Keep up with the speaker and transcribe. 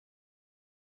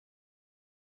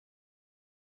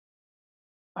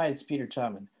Hi, it's Peter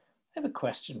Chapman. I have a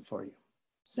question for you.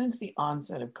 Since the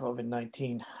onset of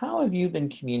COVID-19, how have you been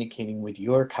communicating with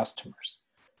your customers?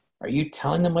 Are you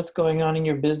telling them what's going on in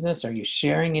your business? Are you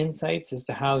sharing insights as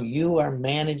to how you are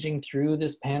managing through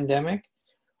this pandemic?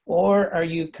 Or are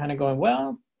you kind of going,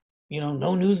 well,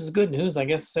 no news is good news. I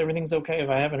guess everything's okay if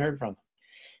I haven't heard from them.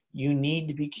 You need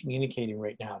to be communicating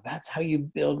right now. That's how you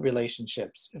build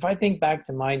relationships. If I think back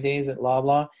to my days at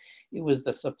Loblaw, it was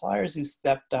the suppliers who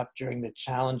stepped up during the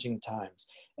challenging times.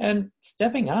 And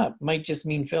stepping up might just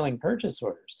mean filling purchase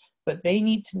orders, but they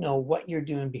need to know what you're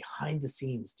doing behind the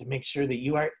scenes to make sure that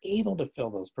you are able to fill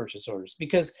those purchase orders.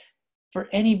 Because for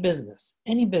any business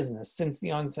since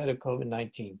the onset of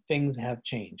COVID-19, things have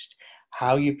changed.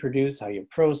 How you produce, how you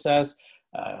process,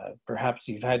 perhaps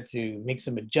you've had to make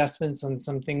some adjustments on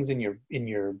some things in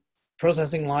your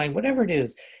processing line, whatever it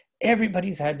is.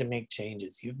 Everybody's had to make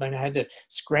changes. You might have had to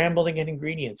scramble to get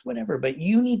ingredients, whatever, but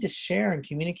you need to share and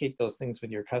communicate those things with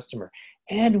your customer.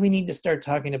 And we need to start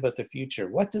talking about the future.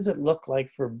 What does it look like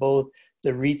for both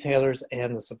the retailers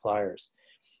and the suppliers?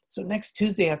 So next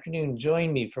Tuesday afternoon,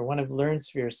 join me for one of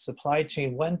Learnsphere's Supply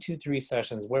Chain 1, 2, 3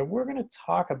 sessions where we're going to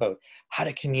talk about how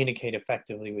to communicate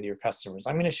effectively with your customers.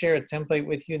 I'm going to share a template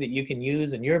with you that you can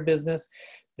use in your business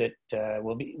that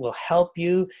will help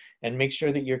you and make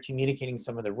sure that you're communicating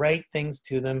some of the right things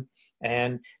to them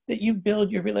and that you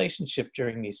build your relationship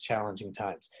during these challenging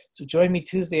times. So join me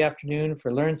Tuesday afternoon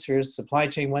for Learnsphere's Supply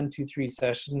Chain 1, 2, 3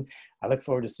 session. I look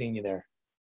forward to seeing you there.